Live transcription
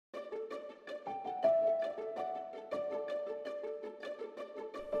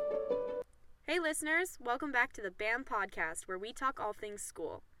Hey listeners, welcome back to the BAM podcast where we talk all things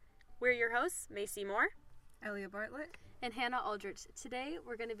school. We're your hosts, Macy Moore, Elia Bartlett, and Hannah Aldrich. Today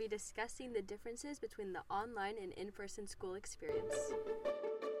we're going to be discussing the differences between the online and in-person school experience.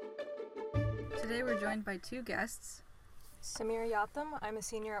 Today we're joined by two guests. Sameera Yatham, I'm a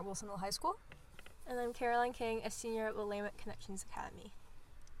senior at Wilsonville High School. And I'm Caroline Kang, a senior at Willamette Connections Academy.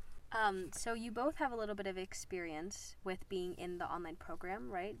 So you both have a little bit of experience with being in the online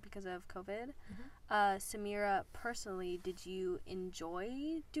program, right, because of COVID. Mm-hmm. Sameera, personally, did you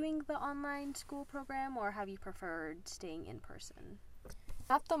enjoy doing the online school program, or have you preferred staying in person?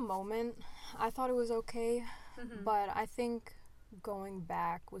 At the moment, I thought it was okay, but I think going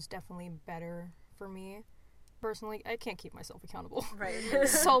back was definitely better for me. Personally, I can't keep myself accountable. Right.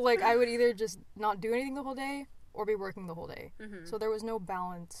 So, I would either just not do anything the whole day or be working the whole day. Mm-hmm. So there was no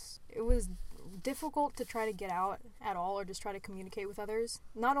balance. It was difficult to try to get out at all or just try to communicate with others.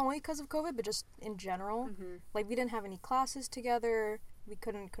 Not only because of COVID, but just in general. Mm-hmm. We didn't have any classes together. We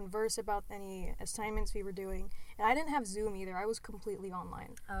couldn't converse about any assignments we were doing. And I didn't have Zoom either. I was completely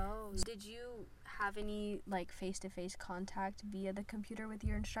online. Oh. Did you have any, face-to-face contact via the computer with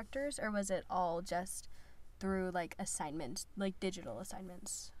your instructors? Or was it all just through, assignments, digital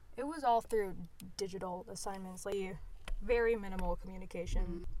assignments? It was all through digital assignments, very minimal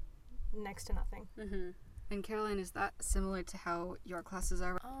communication, next to nothing. Mm-hmm. And Caroline, is that similar to how your classes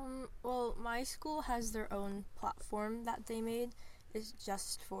are? Well, my school has their own platform that they made. It's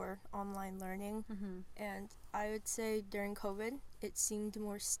just for online learning. Mm-hmm. And I would say during COVID, it seemed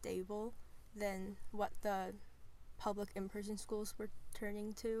more stable than what the public in-person schools were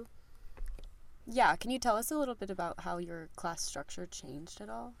turning to. Yeah, can you tell us a little bit about how your class structure changed at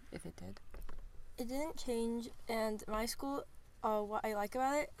all, if it did? It didn't change, and my school, what I like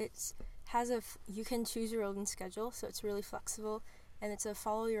about it, you can choose your own schedule, so it's really flexible, and it's a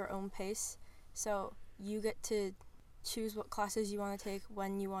follow your own pace, so you get to choose what classes you want to take,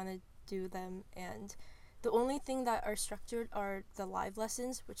 when you want to do them, and the only thing that are structured are the live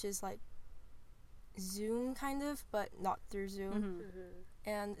lessons, which is Zoom kind of, but not through Zoom,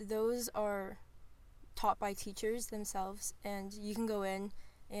 and those are taught by teachers themselves, and you can go in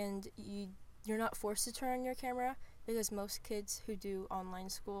and you're not forced to turn on your camera, because most kids who do online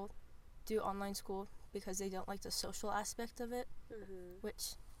school because they don't like the social aspect of it,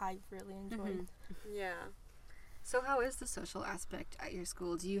 which I really enjoyed. Yeah. So how is the social aspect at your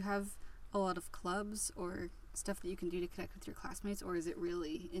school? Do you have a lot of clubs or stuff that you can do to connect with your classmates, or is it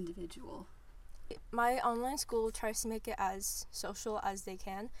really individual? My online school tries to make it as social as they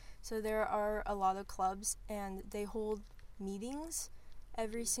can, so there are a lot of clubs, and they hold meetings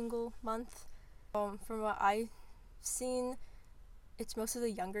every single month. From what I've seen, it's most of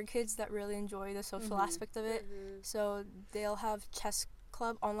the younger kids that really enjoy the social aspect of it, so they'll have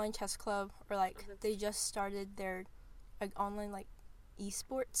online chess club, or they just started their online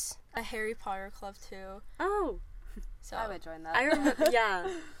esports, a Harry Potter club too. Oh! So I would join that. I remember, yeah,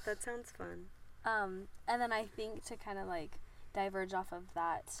 that sounds fun. And then I think to kind of diverge off of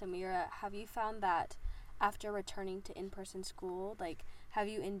that, Sameera, have you found that after returning to in-person school, have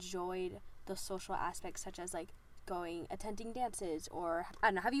you enjoyed the social aspects such as attending dances, or I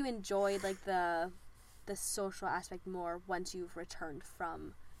don't know, have you enjoyed the social aspect more once you've returned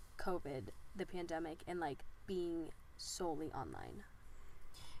from COVID, the pandemic, and being solely online?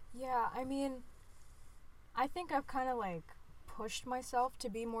 Yeah, I mean, I think I've kind of pushed myself to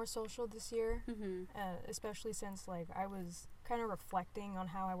be more social this year, especially since I was kind of reflecting on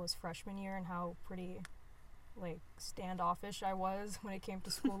how I was freshman year and how pretty standoffish I was when it came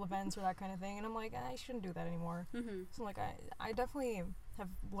to school events or that kind of thing, and I'm I shouldn't do that anymore. So I definitely have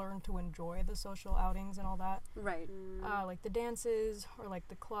learned to enjoy the social outings and all that, right? The dances, or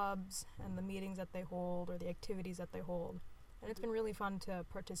the clubs and the meetings that they hold, or the activities that they hold, and it's been really fun to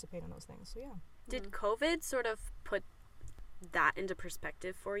participate in those things. So yeah. Did COVID sort of put that into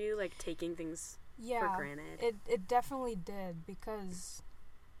perspective for you, taking things for granted? It definitely did, because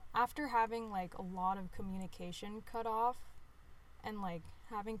after having a lot of communication cut off and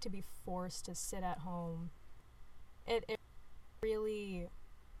having to be forced to sit at home, it really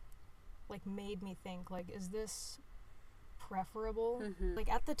made me think is this preferable?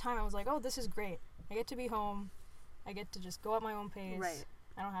 At the time I was oh, this is great, I get to be home, I get to just go at my own pace, right.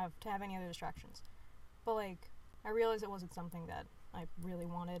 I don't have to have any other distractions, but I realized it wasn't something that I really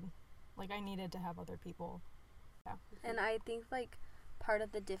wanted. I needed to have other people. Yeah. And I think part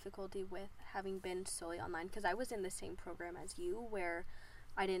of the difficulty with having been solely online, because I was in the same program as you where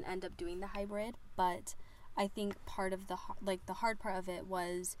I didn't end up doing the hybrid, but I think part of the hard part of it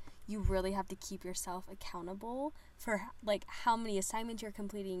was you really have to keep yourself accountable for like how many assignments you're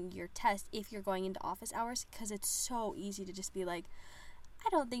completing, your test, if you're going into office hours, because it's so easy to just be like, I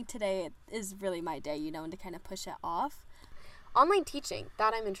don't think today is really my day, and to kind of push it off. Online teaching,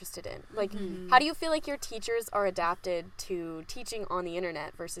 that I'm interested in. Like, how do you feel like your teachers are adapted to teaching on the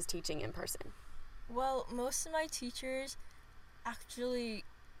internet versus teaching in person? Well, most of my teachers actually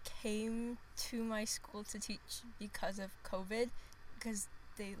came to my school to teach because of COVID, because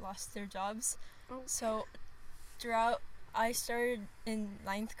they lost their jobs. So I started in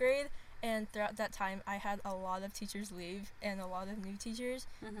 9th grade, and throughout that time I had a lot of teachers leave and a lot of new teachers,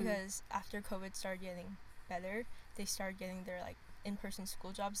 because after COVID started getting better, they started getting their like in-person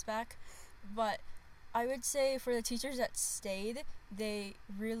school jobs back. But I would say for the teachers that stayed, they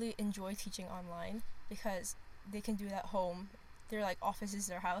really enjoy teaching online because they can do it at home. Their like office is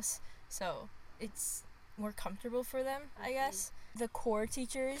their house, so it's more comfortable for them, I guess. The core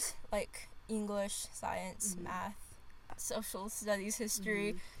teachers like English, science, math, social studies,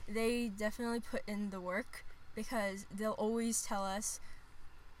 history, they definitely put in the work, because they'll always tell us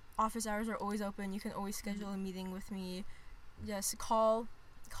office hours are always open, you can always schedule a meeting with me, just call,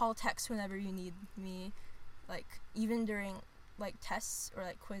 text whenever you need me. Like even during like tests or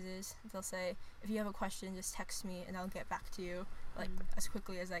like quizzes, they'll say, if you have a question, just text me and I'll get back to you like as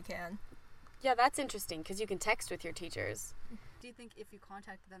quickly as I can. Yeah, that's interesting, because you can text with your teachers. Do you think if you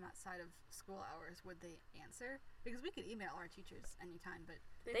contacted them outside of school hours, would they answer? Because we could email our teachers anytime, but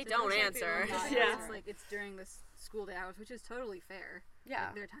they don't answer. Yeah. It's like it's during the school day hours, which is totally fair. Yeah.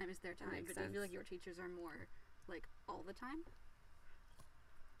 Like, their time is their time. But do you feel like your teachers are more like all the time?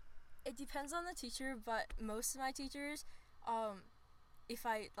 It depends on the teacher, but most of my teachers, if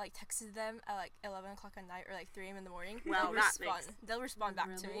I like texted them at like 11 o'clock at night or like 3 a.m. in the morning, they'll respond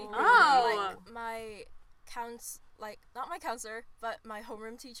back to me. Oh! Like my not my counselor, but my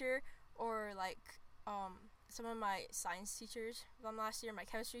homeroom teacher, or like some of my science teachers from last year, my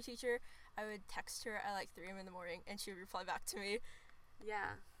chemistry teacher, I would text her at like 3 a.m. in the morning and she would reply back to me.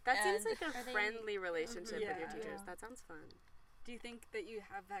 Yeah. That seems like a friendly relationship with your teachers. Yeah. That sounds fun. Do you think that you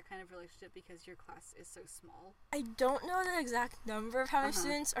have that kind of relationship because your class is so small? I don't know the exact number of how many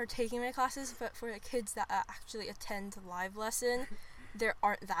students are taking my classes, but for the kids that actually attend live lesson, there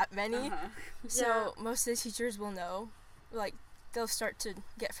aren't that many. So most of the teachers will know. Like, they'll start to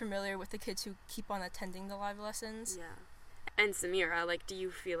get familiar with the kids who keep on attending the live lessons. Yeah. And Sameera, like, do you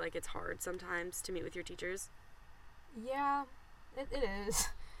feel like it's hard sometimes to meet with your teachers? Yeah, it is.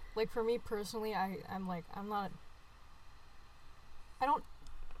 Like, for me personally, I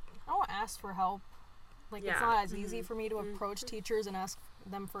don't ask for help. Like, it's not as easy for me to approach teachers and ask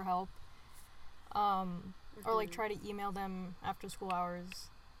them for help. Or, like, try to email them after school hours.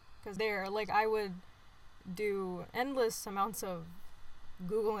 Because I would do endless amounts of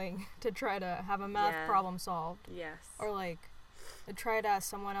Googling to try to have a math problem solved. Yes. Or, like, I'd try to ask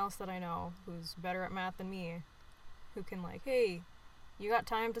someone else that I know who's better at math than me, who can, like, hey, you got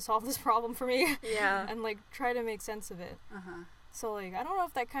time to solve this problem for me? Yeah. And, like, try to make sense of it. So, like, I don't know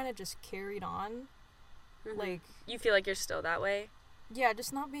if that kind of just carried on. Like... You feel like you're still that way? Yeah,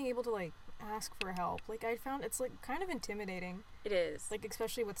 just not being able to, like, ask for help. Like, I found it's, like, kind of intimidating. It is. Like,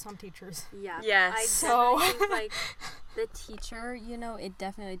 especially with some teachers. Yeah. Yes. I think, like, the teacher, it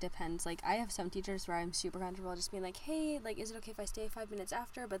definitely depends. Like, I have some teachers where I'm super comfortable just being like, hey, like, is it okay if I stay 5 minutes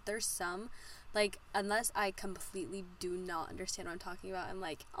after? But there's some, like, unless I completely do not understand what I'm talking about, I'm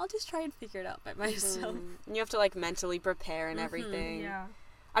like, I'll just try and figure it out by myself. You have to, like, mentally prepare and everything. Yeah.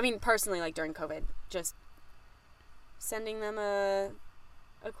 I mean, personally, like, during COVID, just sending them a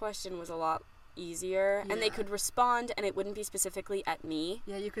question was a lot easier, and they could respond, and it wouldn't be specifically at me.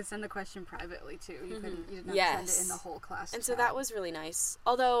 Yeah, you could send the question privately, too. You didn't have to send it in the whole class. And so that was really nice.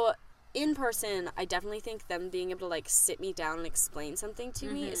 Although, in person, I definitely think them being able to, like, sit me down and explain something to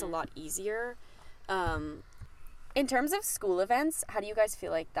me is a lot easier. In terms of school events, how do you guys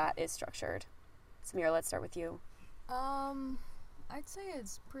feel like that is structured? Sameera, let's start with you. I'd say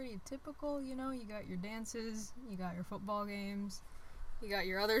it's pretty typical, you got your dances, you got your football games, you got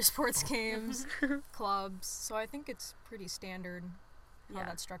your other sports games, clubs, so I think it's pretty standard how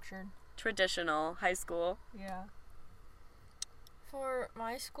that's structured. Traditional high school. Yeah. For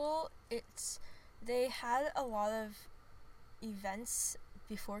my school, they had a lot of events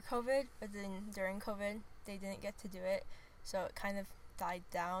before COVID, but then during COVID, they didn't get to do it, so it kind of died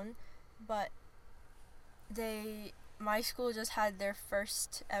down. But my school just had their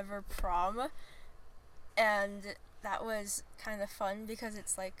first ever prom, and that was kind of fun because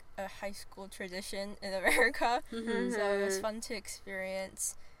it's like a high school tradition in America, so it was fun to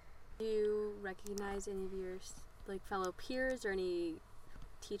experience. Do you recognize any of your like fellow peers or any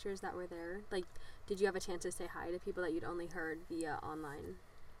teachers that were there? Like, did you have a chance to say hi to people that you'd only heard via online?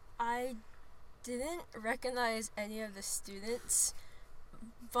 I didn't recognize any of the students,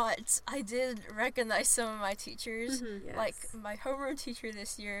 but I did recognize some of my teachers. Yes. Like my homeroom teacher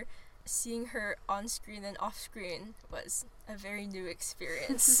this year, seeing her on screen and off screen was a very new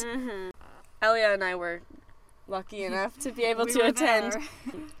experience. Elia and I were lucky enough to be able to attend.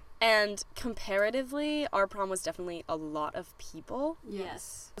 And comparatively, our prom was definitely a lot of people.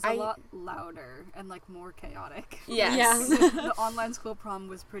 Yes. It was a lot louder and, like, more chaotic. Yes. Yeah. The online school prom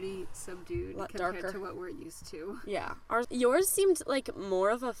was pretty subdued compared darker to what we're used to. Yeah. Yours seemed like more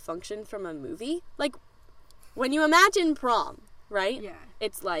of a function from a movie. Like, when you imagine prom, right? Yeah.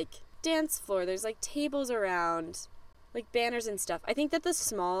 It's like dance floor, there's like tables around, like banners and stuff. I think that the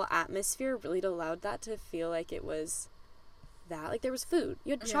small atmosphere really allowed that to feel like it was that. Like, there was food.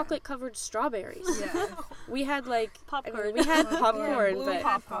 You had chocolate covered strawberries. Yeah. We had like Popcorn. we had popcorn, blue but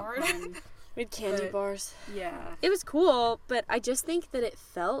popcorn. we had candy bars. Yeah. It was cool, but I just think that it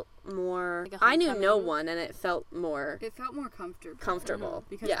felt more. Like a I knew no homecoming? one, and it felt more It felt more comfortable. comfortable.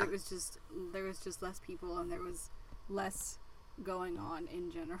 Because Yeah. there was just less people and there was less going on in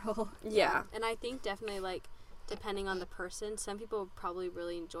general. Yeah. And I think definitely, like, depending on the person, some people probably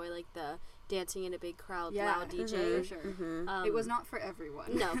really enjoy, like, the dancing in a big crowd, loud DJ. For sure. It was not for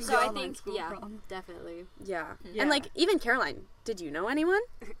everyone. No, The so I online think, school yeah, prom. definitely. Yeah. Yeah. And like, even Caroline, did you know anyone?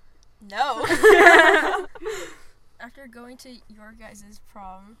 No. After going to your guys'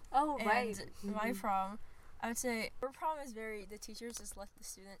 prom Oh, and my prom, I would say our prom is the teachers just let the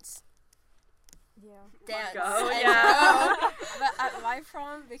students dance. Go, and yeah. go. But at my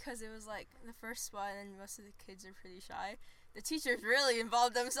prom, because it was like the first one and most of the kids are pretty shy, the teachers really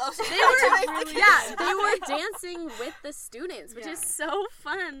involved themselves. They were dancing with the students, which is so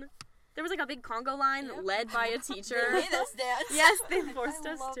fun. There was like a big conga line led by a teacher. They made us dance. Yes, they forced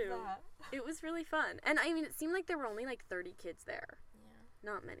us love to. that. It was really fun. And I mean, it seemed like there were only like 30 kids there. Yeah.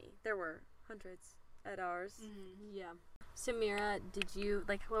 Not many. There were hundreds at ours. Yeah. Sameera,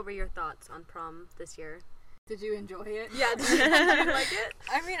 what were your thoughts on prom this year? Did you enjoy it? Yeah, did you like it?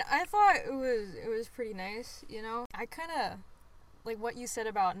 I mean, I thought it was pretty nice, you know? I kind of, like what you said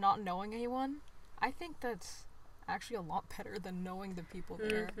about not knowing anyone, I think that's actually a lot better than knowing the people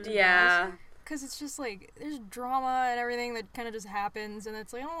there. Yeah. Because it's just like, there's drama and everything that kind of just happens, and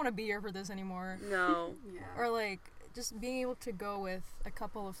it's like, I don't want to be here for this anymore. No. Yeah. Or like, just being able to go with a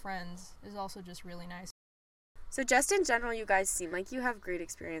couple of friends is also just really nice. So just in general, you guys seem like you have great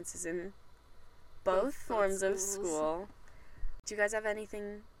experiences in both forms of school. Do you guys have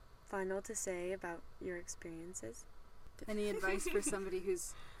anything final to say about your experiences? Any advice for somebody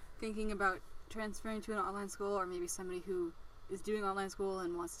who's thinking about transferring to an online school, or maybe somebody who is doing online school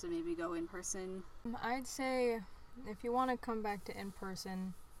and wants to maybe go in person? I'd say if you want to come back to in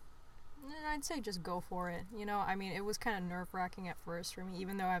person, I'd say just go for it. You know, I mean, it was kind of nerve-wracking at first for me,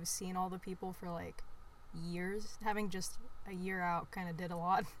 even though I've seen all the people for like years. Having just a year out kind of did a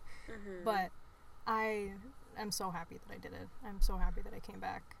lot. But I am so happy that I did it. I'm so happy that I came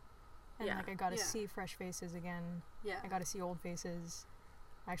back. And like I got to see fresh faces again. Yeah. I got to see old faces.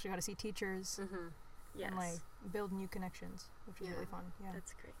 I actually got to see teachers. Yes. And like build new connections, which was really fun. Yeah.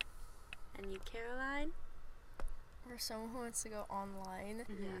 That's great. And you, Caroline? For someone who wants to go online,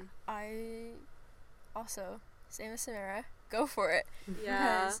 I also, same as Sameera, go for it.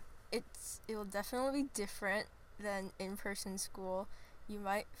 Yeah. Because it will definitely be different than in-person school. You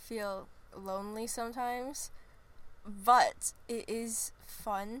might feel lonely sometimes, but it is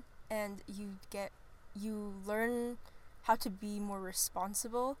fun, and you learn how to be more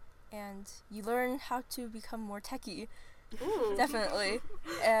responsible, and you learn how to become more techie. Ooh. Definitely.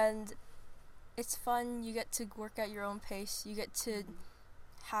 And it's fun. You get to work at your own pace. You get to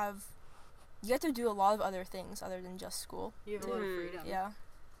do a lot of other things other than just school. You have a lot of freedom. Yeah.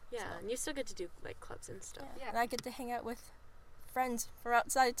 Yeah, and you still get to do like clubs and stuff. Yeah. And I get to hang out with friends from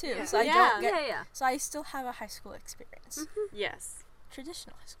outside too. Yeah. So I don't get yeah. so I still have a high school experience. Yes.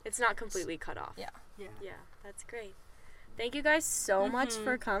 Traditional high school. It's not completely cut off. Yeah. Yeah. Yeah, that's great. Thank you guys so much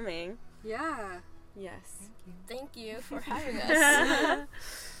for coming. Yeah. Yes. Thank you for having us.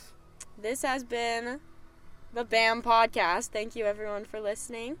 This has been the BAM podcast. Thank you everyone for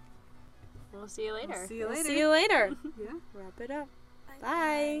listening. We'll see you later. See you We'll later. see you later. Yeah. Wrap it up.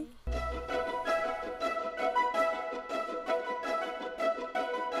 Bye.